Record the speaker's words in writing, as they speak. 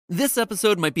This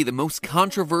episode might be the most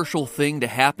controversial thing to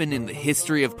happen in the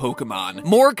history of Pokemon.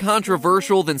 More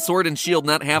controversial than Sword and Shield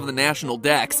not having the national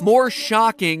dex. More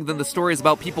shocking than the stories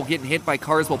about people getting hit by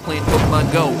cars while playing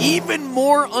Pokemon Go. Even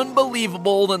more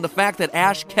unbelievable than the fact that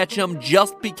Ash Ketchum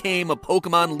just became a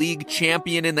Pokemon League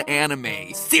champion in the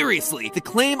anime. Seriously, the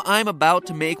claim I'm about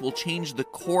to make will change the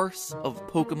course of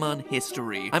Pokemon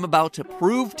history. I'm about to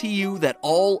prove to you that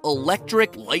all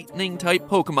electric, lightning-type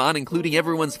Pokemon, including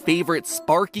everyone's favorite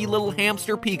Sparky little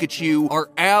hamster Pikachu, are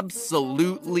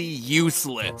absolutely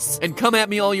useless. And come at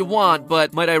me all you want,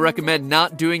 but might I recommend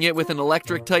not doing it with an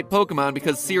electric type Pokemon,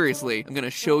 because seriously, I'm gonna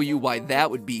show you why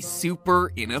that would be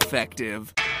super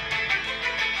ineffective.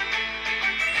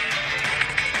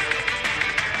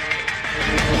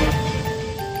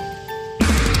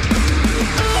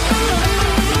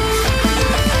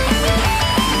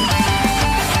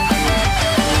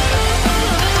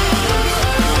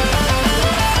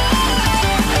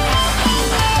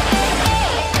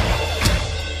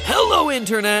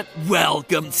 Internet,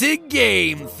 welcome to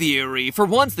Game Theory. For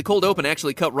once, the cold open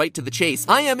actually cut right to the chase.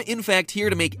 I am, in fact, here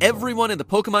to make everyone in the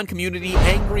Pokemon community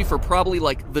angry for probably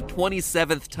like the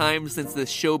 27th time since this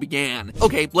show began.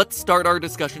 Okay, let's start our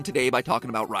discussion today by talking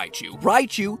about Raichu.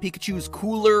 Raichu, Pikachu's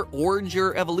cooler,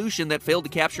 oranger evolution that failed to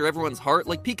capture everyone's heart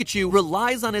like Pikachu,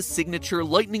 relies on his signature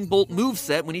Lightning Bolt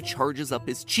moveset when he charges up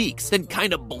his cheeks, then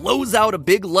kind of blows out a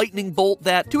big lightning bolt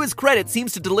that, to his credit,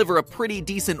 seems to deliver a pretty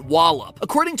decent wallop.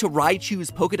 According to Raichu's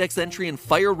Pokedex entry in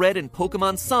Fire Red and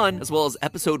Pokemon Sun, as well as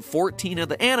episode 14 of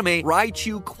the anime,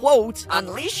 Raichu, quote,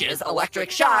 unleashes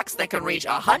electric shocks that can reach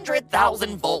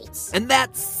 100,000 volts. And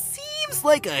that seems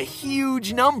like a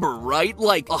huge number, right?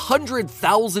 Like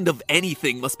 100,000 of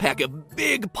anything must pack a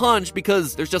big punch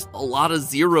because there's just a lot of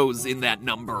zeros in that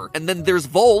number. And then there's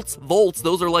volts. Volts,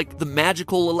 those are like the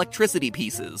magical electricity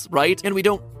pieces, right? And we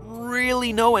don't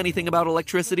really know anything about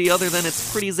electricity other than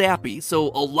it's pretty zappy, so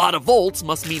a lot of volts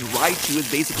must mean Raichu is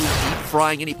basically deep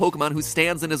frying any Pokemon who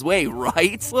stands in his way,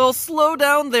 right? Well, slow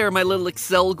down there, my little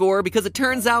Excelgor, because it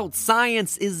turns out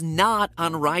science is not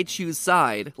on Raichu's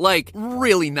side. Like,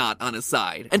 really not on his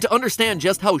side. And to understand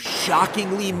just how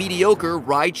shockingly mediocre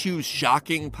Raichu's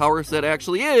shocking power set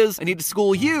actually is, I need to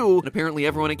school you, and apparently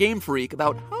everyone at Game Freak,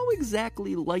 about how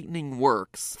exactly lightning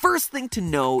works. First thing to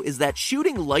know is that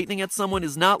shooting lightning at someone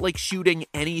is not like shooting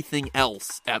anything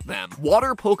else at them.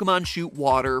 Water Pokemon shoot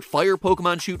water, fire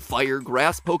Pokemon shoot fire,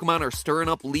 grass Pokemon are stirring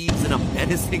up leaves in a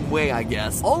menacing way, I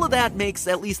guess. All of that makes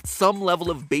at least some level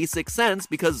of basic sense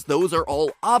because those are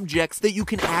all objects that you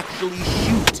can actually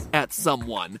shoot at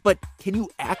someone. But can you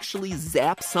actually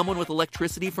zap someone with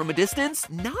electricity from a distance?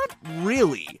 Not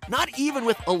really. Not even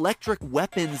with electric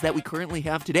weapons that we currently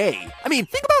have today. I mean,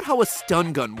 think about how a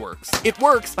stun gun works. It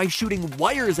works by shooting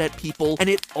wires at people, and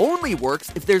it only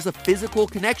works if there's a physical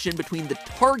connection between the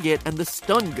target and the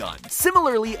stun gun.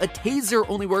 Similarly, a taser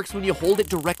only works when you hold it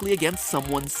directly against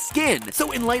someone's skin.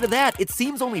 So in light of that, it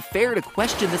seems only fair to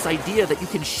question this idea that you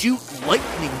can shoot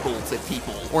lightning bolts at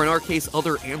people, or in our case,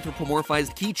 other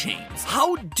anthropomorphized keychains.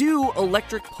 How do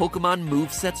electric Pokemon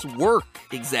movesets work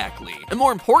exactly? And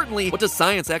more importantly, what does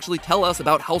science actually tell us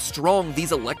about how strong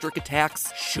these electric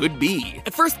attacks should be?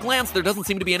 At first glance, there doesn't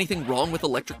seem to be anything wrong with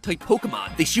electric-type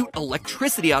Pokemon. They shoot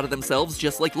electricity out of themselves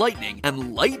just like lightning,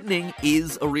 and lightning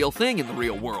is a real thing in the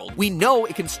real world. We know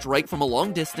it can strike from a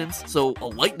long distance, so a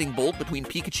lightning bolt between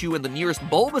Pikachu and the nearest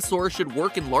Bulbasaur should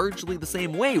work in largely the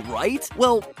same way, right?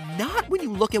 Well, not when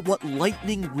you look at what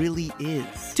lightning really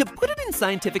is. To put it in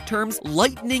scientific terms,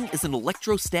 lightning is an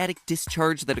electrostatic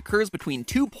discharge that occurs between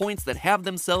 2 points that have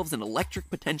themselves an electric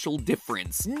potential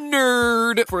difference.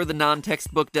 Nerd! For the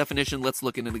non-textbook definition, let's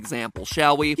look at an example,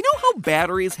 shall we? You know how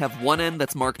batteries have one end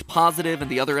that's marked positive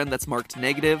and the other end that's marked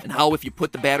negative, and how if you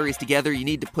put the batteries together, you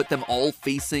need to put them all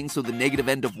facing so the negative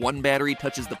end of one battery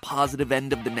touches the positive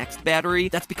end of the next battery?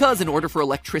 That's because in order for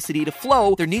electricity to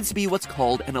flow, there needs to be what's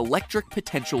called an electric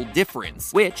potential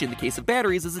difference, which in the case of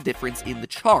batteries is a difference in the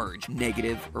charge,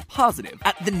 negative or positive.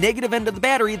 At the negative end of the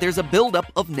battery, there's a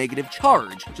buildup of negative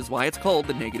charge, which is why it's called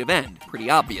the negative end. Pretty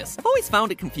obvious. I've always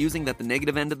found it confusing that the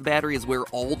negative end of the battery is where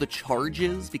all the charge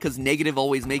is, because negative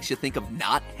always makes you think of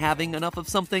not having enough of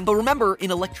something. But remember,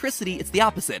 in electricity, it's the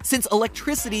opposite. Since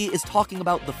electricity is talking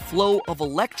about the flow of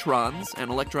electrons, and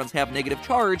electrons have negative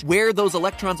charge, where those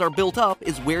electrons are built up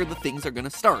is where the things are going to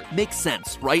start. Makes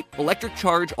sense, right? Electric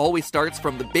charge always starts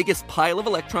from the biggest pile of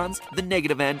electrons, the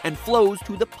negative end, and flows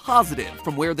to the positive positive,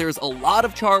 from where there's a lot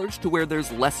of charge to where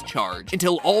there's less charge,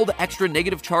 until all the extra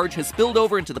negative charge has spilled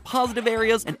over into the positive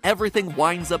areas and everything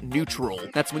winds up neutral.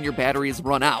 That's when your battery is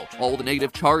run out. All the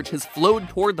negative charge has flowed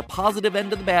toward the positive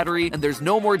end of the battery, and there's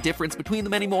no more difference between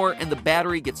them anymore, and the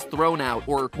battery gets thrown out,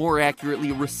 or more accurately,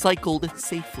 recycled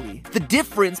safely. The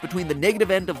difference between the negative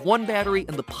end of one battery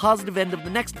and the positive end of the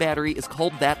next battery is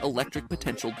called that electric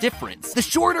potential difference. The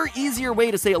shorter, easier way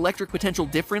to say electric potential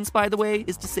difference, by the way,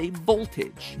 is to say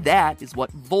voltage. That is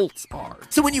what volts are.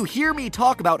 So when you hear me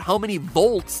talk about how many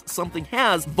volts something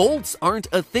has, volts aren't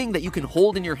a thing that you can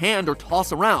hold in your hand or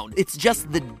toss around. It's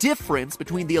just the difference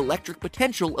between the electric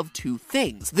potential of two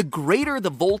things. The greater the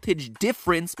voltage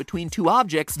difference between two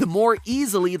objects, the more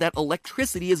easily that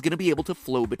electricity is going to be able to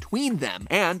flow between them.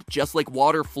 And just like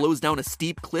water flows down a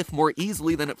steep cliff more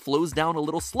easily than it flows down a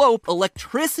little slope,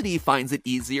 electricity finds it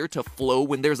easier to flow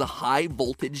when there's a high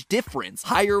voltage difference.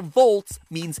 Higher volts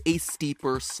means a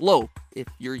steeper slope, if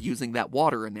you're using that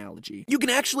water analogy. You can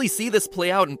actually see this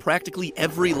play out in practically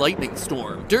every lightning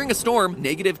storm. During a storm,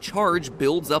 negative charge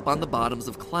builds up on the bottoms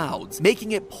of clouds,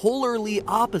 making it polarly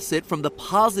opposite from the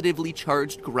positively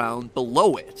charged ground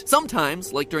below it.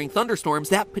 Sometimes, like during thunderstorms,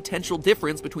 that potential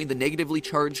difference between the negatively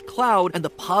charged cloud and the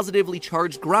positively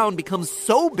charged ground becomes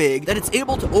so big that it's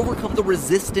able to overcome the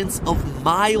resistance of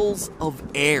miles of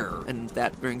air. And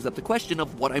that brings up the question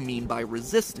of what I mean by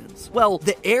resistance. Well,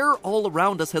 the air all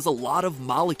around us has a lot of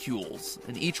molecules,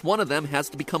 and each one of them has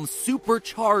to become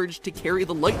supercharged to carry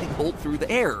the lightning bolt through the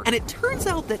air. And it turns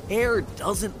out that air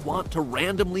doesn't want to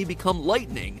randomly become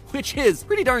lightning, which is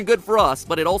pretty darn good for us,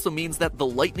 but it also means that the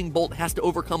lightning bolt has to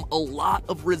overcome a lot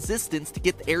of resistance to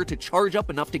get the air to charge up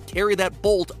enough to carry that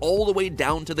bolt all the way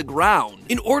down to the ground.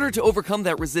 In order to overcome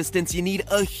that resistance, you need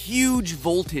a huge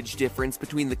voltage difference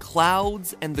between the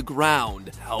clouds and the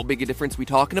ground. How big a difference we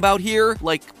talking about here?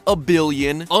 Like a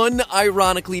billion.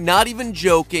 Unironically, not even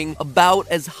joking, about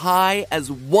as high as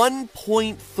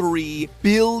 1.3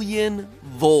 billion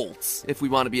volts, if we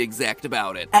want to be exact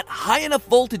about it. At high enough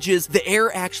voltages, the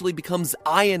air actually becomes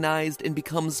ionized and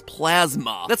becomes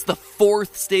plasma. That's the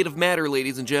fourth state of matter,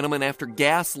 ladies and gentlemen, after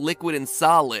gas, liquid, and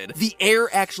solid. The air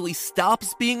actually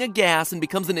stops being a gas and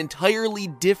becomes an entirely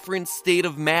different state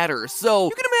of matter. So,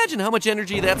 you can imagine how much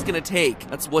energy that's going to take.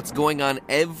 That's what's going on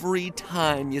every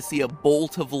time you see a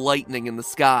bolt of lightning in the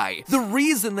sky. The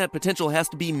reason that potential has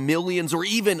to be millions or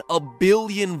even a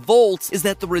billion volts is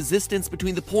that the resistance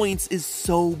between the points is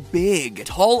so big.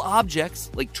 Tall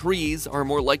objects, like trees, are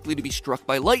more likely to be struck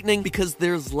by lightning because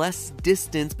there's less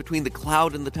distance between the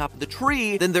cloud and the top of the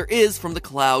tree than there is from the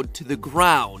cloud to the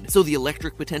ground. So the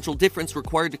electric potential difference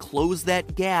required to close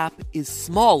that gap is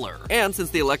smaller. And since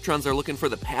the electrons are looking for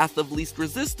the path of least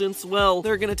resistance, well,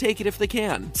 they're gonna take it if they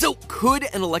can. So could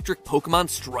an electric Pokemon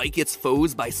strike its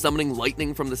foes by summoning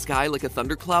lightning from the sky like a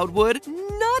thundercloud would?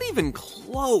 Not even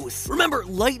close. Remember,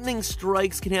 lightning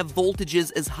strikes can have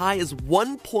voltages as high as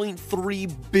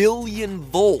 1.3 billion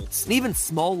volts. And even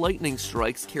small lightning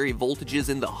strikes carry voltages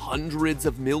in the hundreds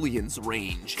of millions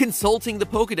range. Consulting the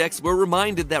Pokedex, we're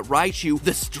reminded that Raichu,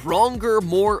 the stronger,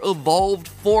 more evolved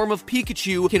form of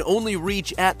Pikachu, can only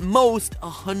reach at most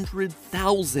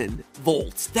 100,000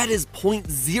 volts. That is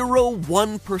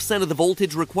 0.01% of the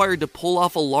voltage required to pull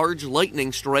off a large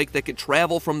lightning strike that could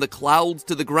travel from the clouds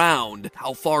to the ground.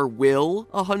 How far will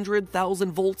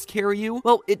 100,000 volts carry you?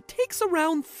 Well, it takes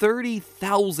around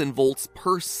 30,000 volts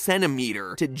per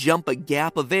centimeter to jump a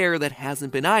gap of air that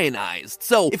hasn't been ionized.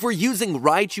 So, if we're using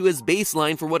Raichu as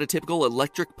baseline for what a typical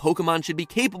electric Pokemon should be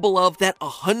capable of, that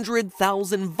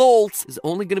 100,000 volts is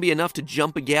only going to be enough to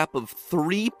jump a gap of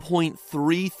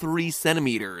 3.33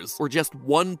 centimeters, or just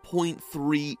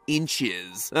 1.3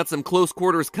 inches. That's some close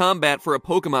quarters combat for a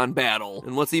Pokemon battle.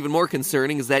 And what's even more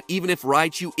concerning is that even if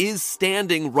Raichu is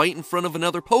standing right in front of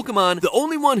another Pokemon, the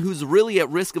only one who's really at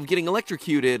risk of getting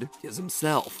electrocuted is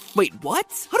himself. Wait,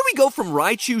 what? How do we go from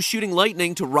Raichu shooting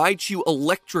lightning to Raichu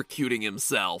electrocuting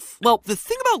himself? Well, the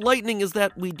thing about lightning is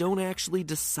that we don't actually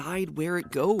decide where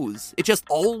it goes. It just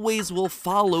always will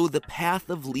follow the path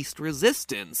of least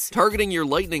resistance. Targeting your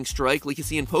lightning strike like you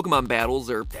see in Pokemon battles,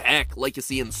 or heck, like you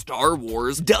see in Star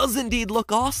Wars, does indeed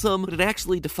look awesome, but it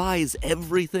actually defies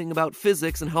everything about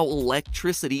physics and how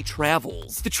electricity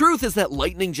travels. The truth is that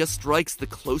lightning just strikes the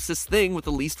closest thing with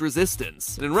the least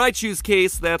resistance. And in Raichu's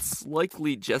case, that's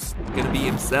likely just gonna be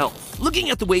himself. Looking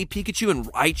at the way Pikachu and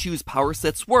Raichu's power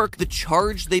sets work, the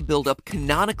charge they build up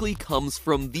canonically comes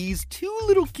from these two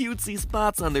little cutesy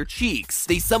spots on their cheeks.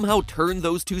 They somehow turn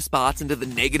those two spots into the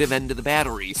negative end of the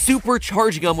battery,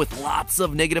 supercharging them with lots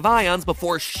of negative ions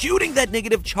before shooting that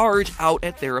negative charge out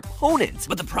at their opponent.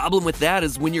 But The problem with that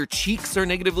is when your cheeks are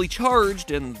negatively charged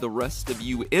and the rest of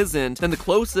you isn't, then the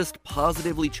closest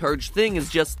positively charged thing is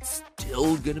just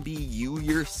still gonna be you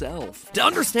yourself. To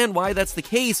understand why that's the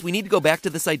case, we need to go back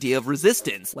to this idea of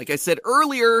resistance. Like I said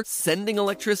earlier, sending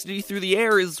electricity through the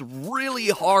air is really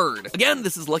hard. Again,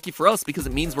 this is lucky for us because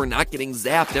it means we're not getting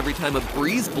zapped every time a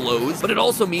breeze blows, but it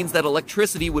also means that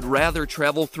electricity would rather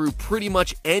travel through pretty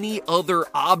much any other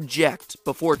object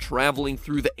before traveling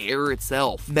through the air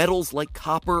itself. Metals like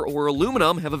copper or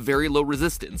aluminum have a very low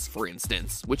resistance, for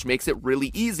instance, which makes it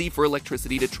really easy for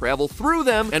electricity to travel through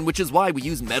them, and which is why we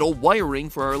use metal wiring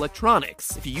for our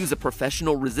electronics. If you use a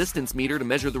professional resistance meter to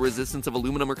measure the resistance of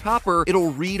aluminum or copper,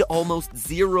 it'll read almost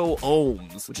 0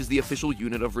 ohms, which is the official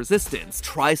unit of resistance.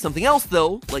 Try something else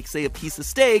though, like say a piece of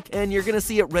steak, and you're gonna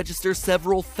see it register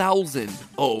several thousand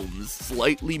ohms,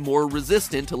 slightly more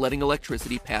resistant to letting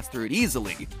electricity pass through it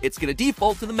easily. It's gonna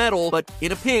default to the metal, but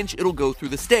in a pinch, it'll go through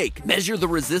the steak. Measure the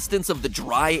resistance of the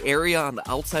dry area on the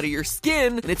outside of your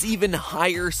skin, and it's even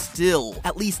higher still,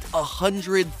 at least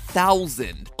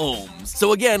 100,000 ohms.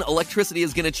 So again, electricity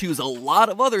is gonna choose a lot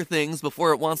of other things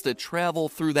before it wants to travel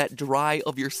through that dry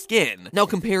of your skin. Now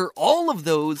compare all of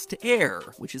those to air,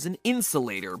 which is an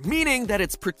insulator, meaning that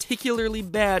it's particularly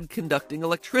bad conducting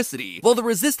electricity. While the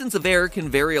resistance of air can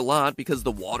vary a lot because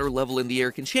the water level in the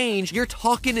air can change, you're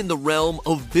talking in the realm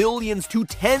of billions to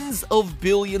tens of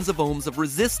billions of ohms of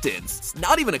resistance. It's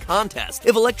not even a contest.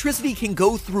 If electricity can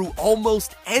go through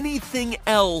almost anything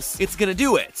else, it's gonna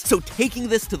do it. So taking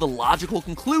this to the logical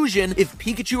conclusion, if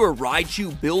Pikachu or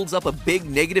Raichu builds up a big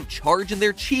negative charge in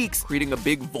their cheeks, creating a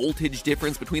big voltage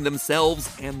difference between themselves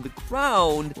and the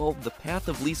ground, well, the path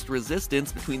of least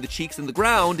resistance between the cheeks and the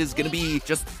ground is gonna be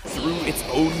just through its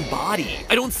own body.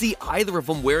 I don't see either of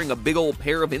them wearing a big old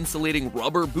pair of insulating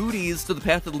rubber booties, so the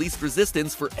path of least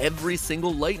resistance for every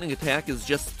single lightning attack is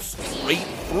just straight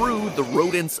through the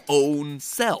rodent's own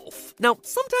self. Now,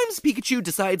 sometimes Pikachu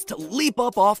decides to leap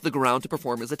up off the ground to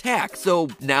perform his attack, so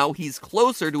now he's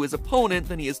closer to his opponent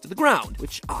than he is to the ground,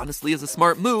 which honestly is a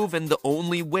smart move and the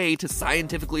only way to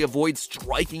scientifically avoid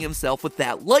striking himself with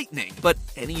that lightning. But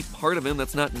any part of him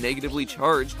that's not negatively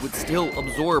charged would still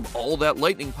absorb all that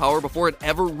lightning power before it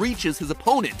ever reaches his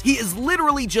opponent. He is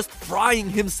literally just frying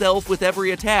himself with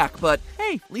every attack, but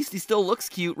hey, at least he still looks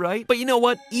cute, right? But you know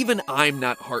what? Even I'm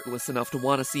not heartless enough to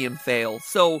want to see him fail,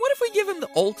 so what if we give him the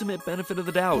ultimate benefit of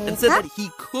the doubt and said that he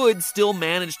could still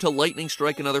manage to lightning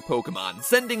strike another Pokemon,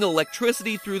 sending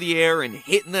electricity through the air and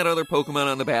hitting that other Pokemon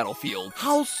on the battlefield?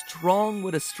 How strong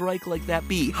would a strike like that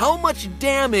be? How much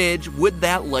damage would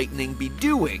that lightning be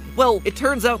doing? Well, it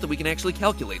turns out that we can actually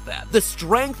calculate that. The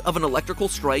strength of an electrical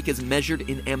strike is measured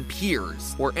in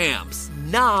amperes, or amps,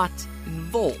 not in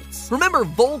volts. Remember,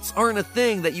 volts aren't a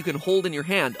thing that you can hold in your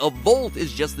hand. A volt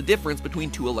is just the difference between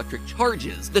two electric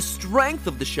charges. The strength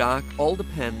of the shock all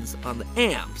depends on the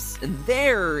amps, and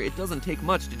there, it doesn't take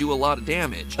much to do a lot of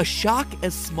damage. A shock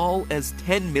as small as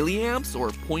 10 milliamps, or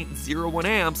 0.01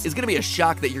 amps, is gonna be a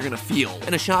shock that you're gonna feel,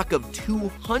 and a shock of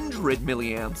 200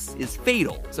 milliamps is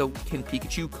fatal. So can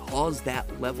Pikachu cause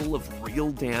that level of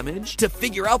real damage? To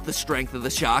figure out the strength of the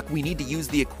shock, we need to use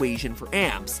the equation for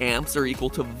amps. Amps are equal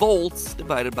to volts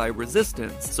divided by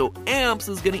resistance. So amps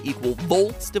is going to equal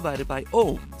volts divided by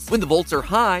ohms. When the volts are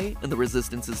high and the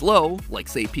resistance is low, like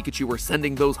say Pikachu were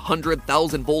sending those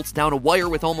 100,000 volts down a wire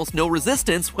with almost no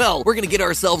resistance, well, we're going to get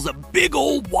ourselves a big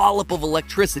old wallop of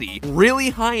electricity. Really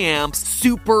high amps,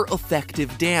 super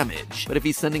effective damage. But if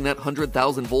he's sending that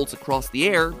 100,000 volts across the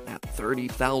air at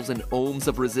 30,000 ohms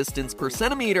of resistance per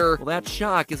centimeter, well, that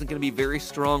shock isn't going to be very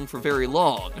strong for very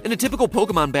long. In a typical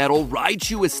Pokemon battle,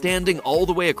 Raichu is standing all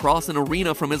the way across an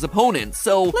arena from his opponent,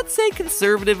 so let's say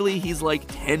conservatively he's like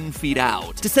 10 feet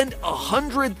out. To send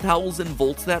 100,000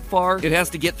 volts that far, it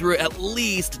has to get through at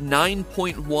least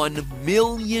 9.1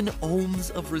 million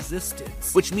ohms of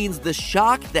resistance, which means the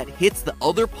shock that hits the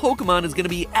other Pokemon is going to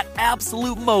be at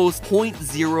absolute most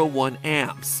 0.01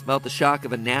 amps, about the shock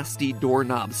of a nasty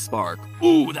doorknob spark.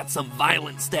 Ooh, that's some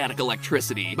violent static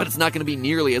electricity, but it's not going to be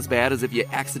nearly as bad as if you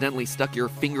accidentally stuck your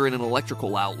finger in an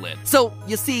electrical outlet. So,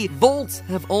 you see, volts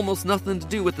have almost nothing to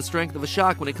do with the strength of a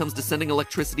shock when it comes to sending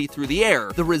electricity through the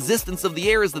air. The resistance of the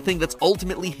air is the thing that's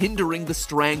ultimately hindering the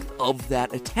strength of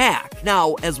that attack.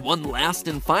 Now, as one last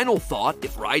and final thought,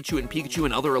 if Raichu and Pikachu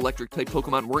and other electric-type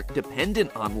Pokemon weren't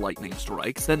dependent on lightning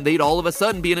strikes, then they'd all of a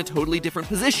sudden be in a totally different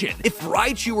position. If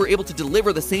Raichu were able to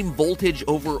deliver the same voltage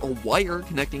over a wire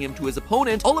connecting him him to his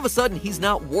opponent, all of a sudden he's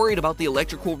not worried about the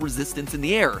electrical resistance in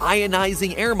the air,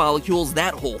 ionizing air molecules,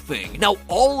 that whole thing. Now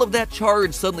all of that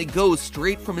charge suddenly goes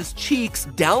straight from his cheeks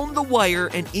down the wire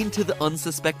and into the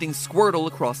unsuspecting Squirtle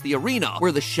across the arena,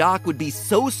 where the shock would be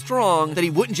so strong that he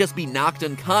wouldn't just be knocked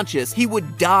unconscious, he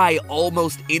would die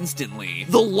almost instantly.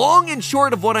 The long and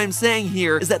short of what I'm saying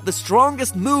here is that the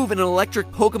strongest move in an electric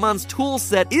Pokemon's tool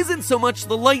set isn't so much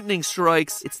the lightning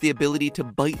strikes, it's the ability to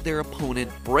bite their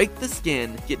opponent, break the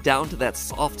skin, get down to that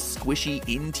soft, squishy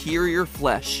interior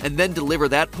flesh, and then deliver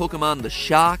that Pokemon the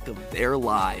shock of their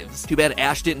lives. Too bad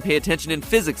Ash didn't pay attention in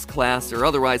physics class, or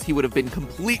otherwise he would have been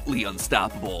completely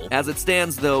unstoppable. As it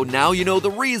stands though, now you know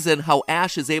the reason how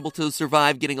Ash is able to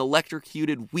survive getting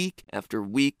electrocuted week after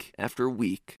week after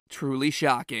week. Truly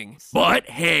shocking. But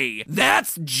hey,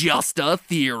 that's just a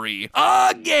theory.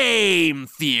 A game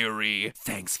theory.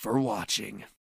 Thanks for watching.